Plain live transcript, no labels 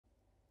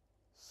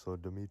So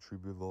DMITRI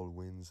Bivol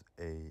wins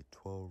a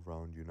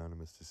 12-round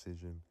unanimous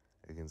decision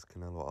against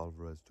Canelo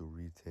Alvarez to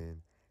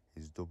retain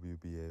his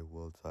WBA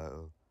world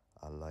title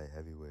at light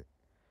heavyweight.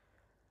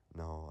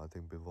 Now, I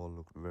think Bivol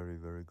looked very,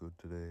 very good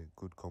today.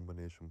 Good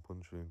combination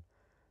punching,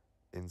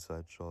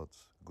 inside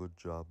shots, good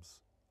jabs,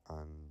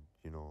 and,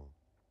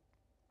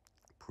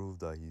 proved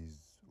that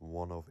he's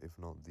one of, if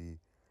not the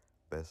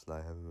best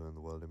light heavyweight in the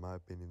world. In my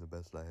opinion, the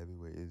best light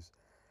heavyweight is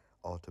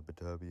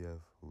Beterbiev,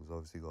 who's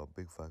obviously got a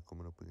big fight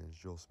coming up against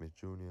Joe Smith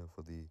Jr.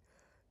 for the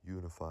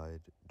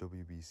unified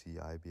WBC,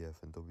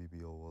 IBF, and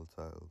WBO world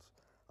titles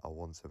at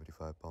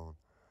 175 pound.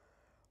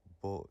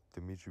 But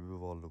DMITRI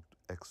Bivol looked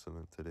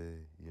excellent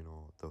today.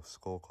 The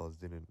scorecards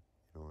didn't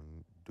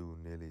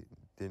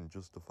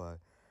justify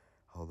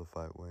how the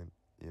fight went.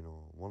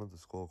 One of the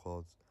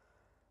scorecards,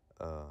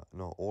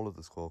 no, all of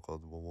the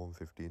scorecards were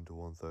 115 to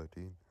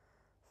 113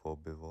 for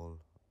Bivol.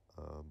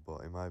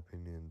 But in my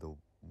opinion, the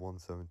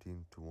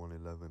 117 to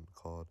 111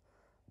 card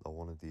that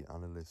one of the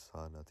analysts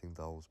had, I think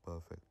that was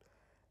perfect.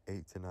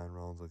 8 to 9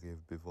 rounds I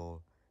gave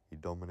Bivol. He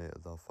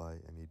dominated that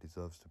fight and he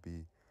deserves to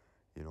be,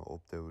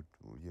 up there with,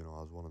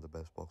 as one of the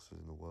best boxers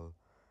in the world.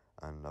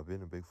 And I've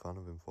been a big fan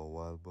of him for a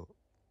while, but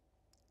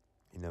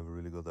he never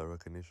really got that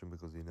recognition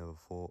because he never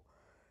fought,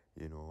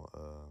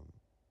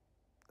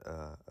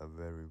 a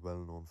very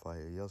well-known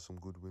fighter. He has some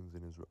good wins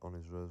on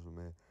his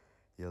resume.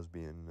 He has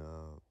been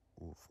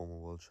former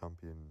world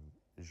champion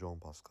Jean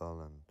Pascal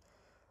and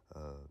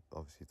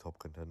obviously top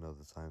contender at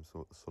the time,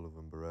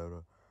 Sullivan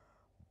Barrera.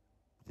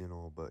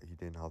 But he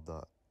didn't have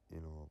that,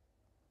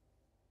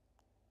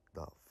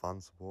 that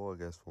fan support, I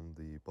guess, from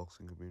the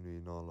boxing community.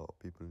 Not a lot of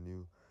people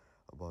knew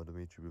about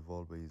DMITRI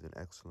Bivol, but he's an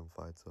excellent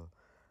fighter.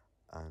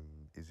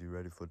 And is he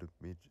ready for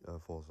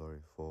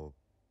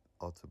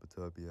Artur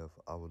Beterbiev?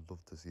 I would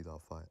love to see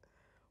that fight.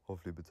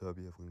 Hopefully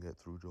Beterbiev can get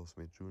through Joe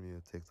Smith Jr.,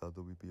 take that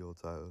WBO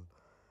title,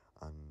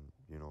 and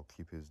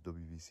keep his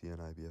WBC and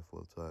IBF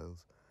world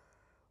titles.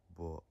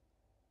 But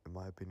in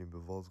my opinion,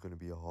 Bivol's going to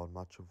be a hard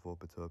matchup for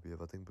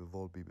Beterbiev. I think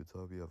Bivol beat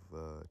Beterbiev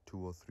 2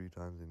 or 3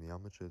 times in the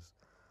amateurs,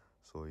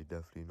 so he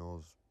definitely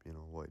knows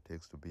what it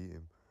takes to beat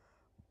him.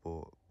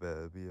 But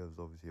Beterbiev's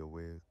obviously a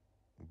way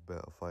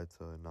better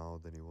fighter now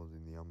than he was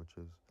in the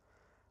amateurs,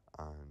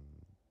 and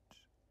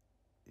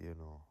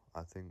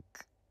I think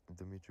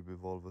DMITRI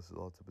Bivol versus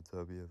Artur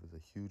Beterbiev is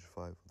a huge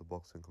fight for the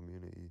boxing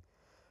community.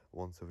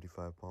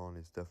 175 pound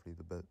is definitely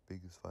the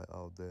biggest fight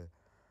out there,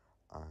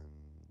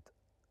 and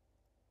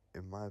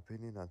in my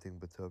opinion, I think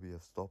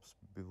Beterbiev stops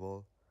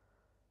Bivol,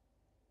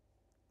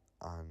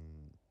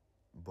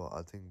 but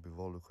I think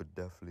Bivol could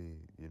definitely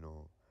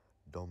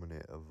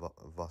dominate a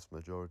vast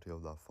majority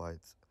of that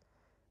fight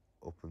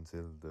up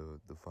until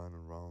the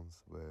final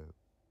rounds where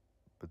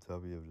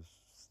Beterbiev just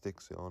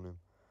sticks it on him.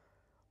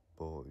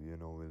 But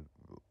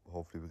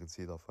hopefully we can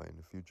see that fight in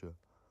the future.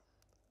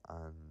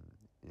 And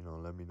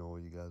let me know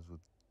what you guys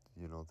would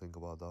think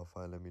about that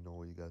fight. Let me know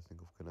what you guys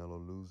think of Canelo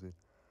losing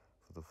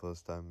for the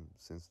first time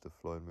since the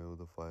Floyd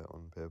Mayweather fight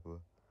on paper.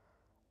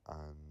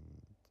 And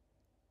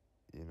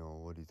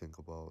what do you think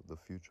about the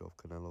future of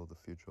Canelo, the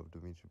future of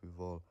DMITRI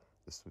Bivol,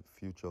 the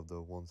future of the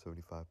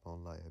 175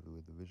 pound light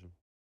heavyweight division?